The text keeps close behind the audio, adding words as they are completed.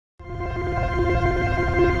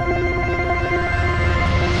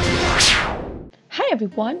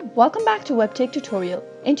everyone, welcome back to Webtech Tutorial.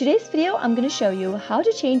 In today's video, I'm going to show you how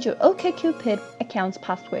to change your OKCupid account's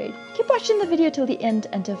password. Keep watching the video till the end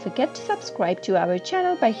and don't forget to subscribe to our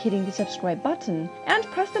channel by hitting the subscribe button and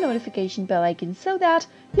press the notification bell icon so that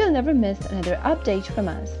you'll never miss another update from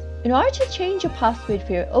us. In order to change your password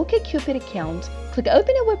for your OKCupid account, click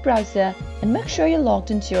open a web browser and make sure you're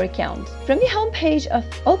logged into your account. From the home page of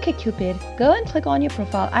OKCupid, go and click on your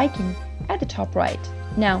profile icon at the top right.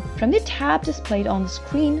 Now, from the tab displayed on the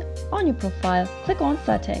screen on your profile, click on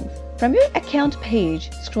Settings. From your account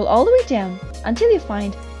page, scroll all the way down until you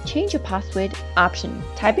find Change Your Password option.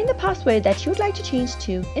 Type in the password that you would like to change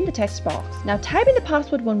to in the text box. Now type in the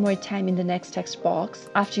password one more time in the next text box.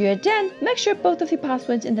 After you're done, make sure both of the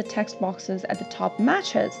passwords in the text boxes at the top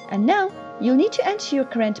matches. And now, you'll need to enter your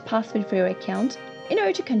current password for your account in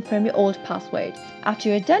order to confirm your old password. After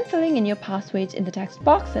you're done filling in your passwords in the text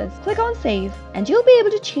boxes, click on Save and you'll be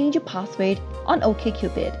able to change your password on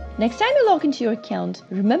OKCupid. Next time you log into your account,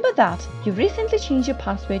 remember that you've recently changed your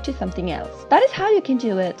password to something else. That is how you can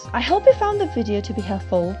do it. I hope you found the video to be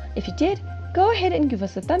helpful. If you did, go ahead and give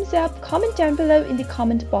us a thumbs up, comment down below in the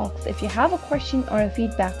comment box if you have a question or a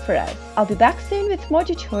feedback for us. I'll be back soon with more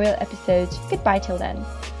tutorial episodes. Goodbye till then.